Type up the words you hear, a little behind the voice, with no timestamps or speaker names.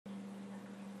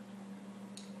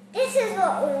This is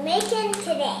what we're making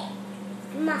today.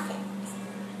 Muffins.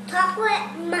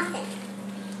 Chocolate muffins.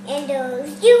 And those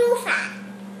zero fat.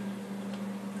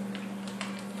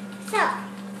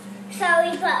 So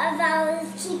we put about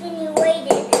keeping you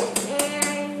waiting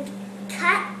and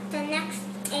cut the next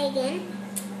egg in.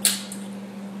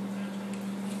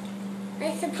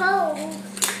 I suppose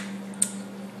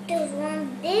there's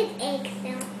one big egg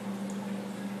still.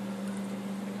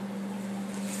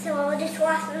 So I'll just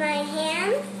wash my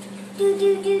hands. Do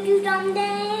do do do dum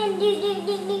dum do do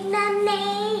do do dum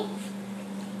dum.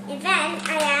 And then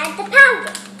I add the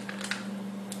powder.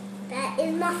 That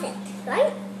is muffins,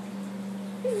 right?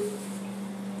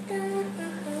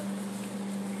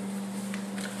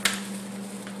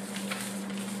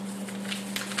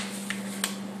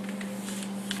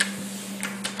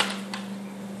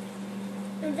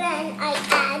 And then I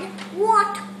add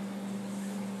water.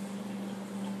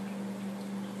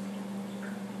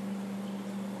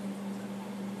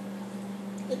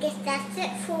 I guess that's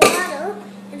it for water.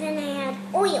 And then I add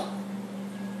oil.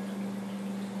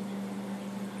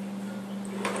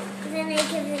 And then I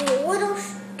give it a little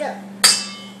stir.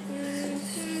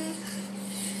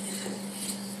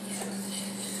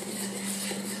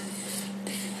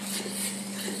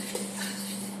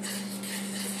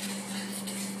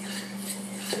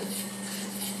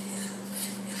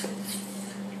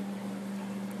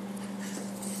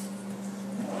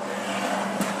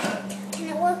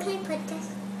 Where can I put this?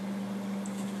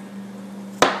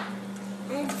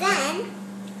 And then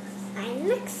I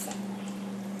mix it.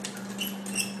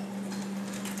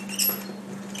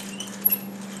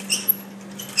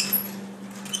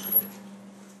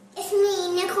 It's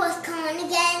me, Nicolas, coming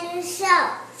again to the show.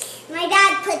 My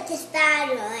dad put this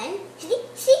batter in.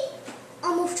 See?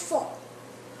 Almost full.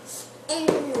 And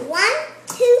 1,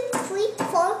 2, 3,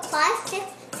 4, 5, 6,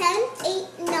 7,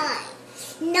 8, 9.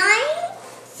 9.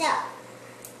 So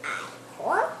I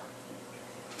pour.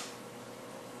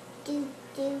 Do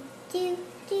do do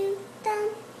do dum.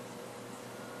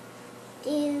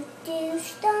 Do do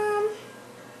stum.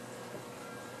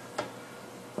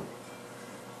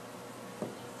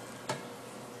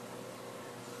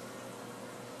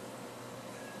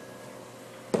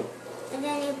 And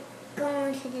then I go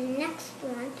on to the next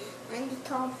one on the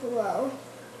top row.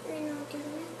 And I'll do the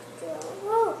next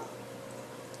row.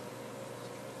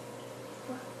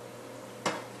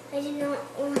 I did not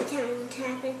want that one to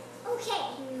happen. Okay,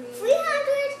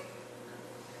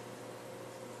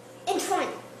 320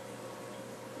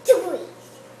 degrees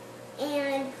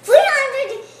and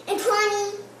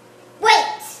 320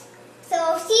 weights. So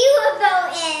I'll see you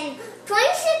about in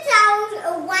 26 hours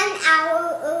or 1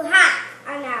 hour or half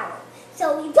an hour.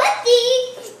 So we put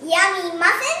these yummy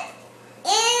muffins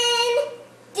in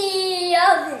the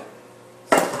oven.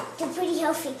 They're pretty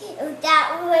healthy.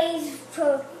 That weighs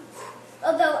for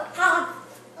about half.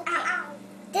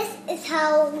 This is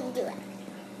how we do it.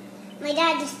 My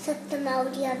dad just took them out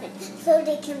of the oven so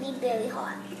they can be very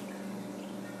hot.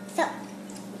 So,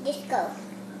 just go.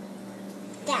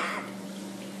 Dab.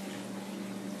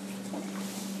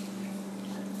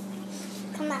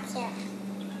 Come back here.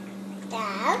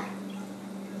 Dab.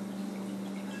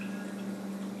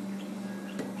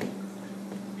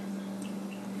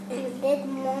 And a big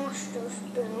monster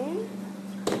spoon.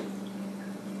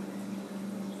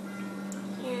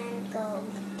 And go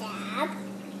dab.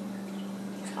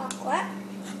 Chocolate.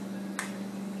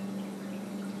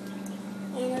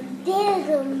 And a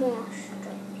bigger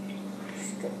monster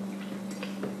scoop.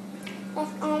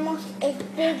 That's almost as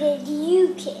big as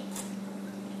you kids.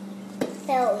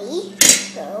 So we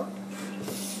go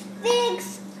big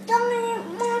giant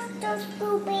monster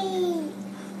scoopy.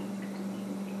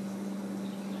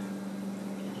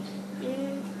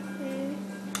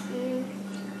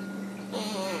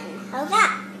 And how's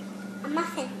that? A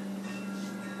muffin.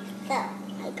 So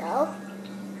I go.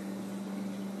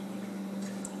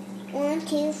 1,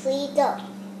 2, 3, go.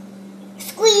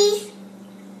 Squeeze.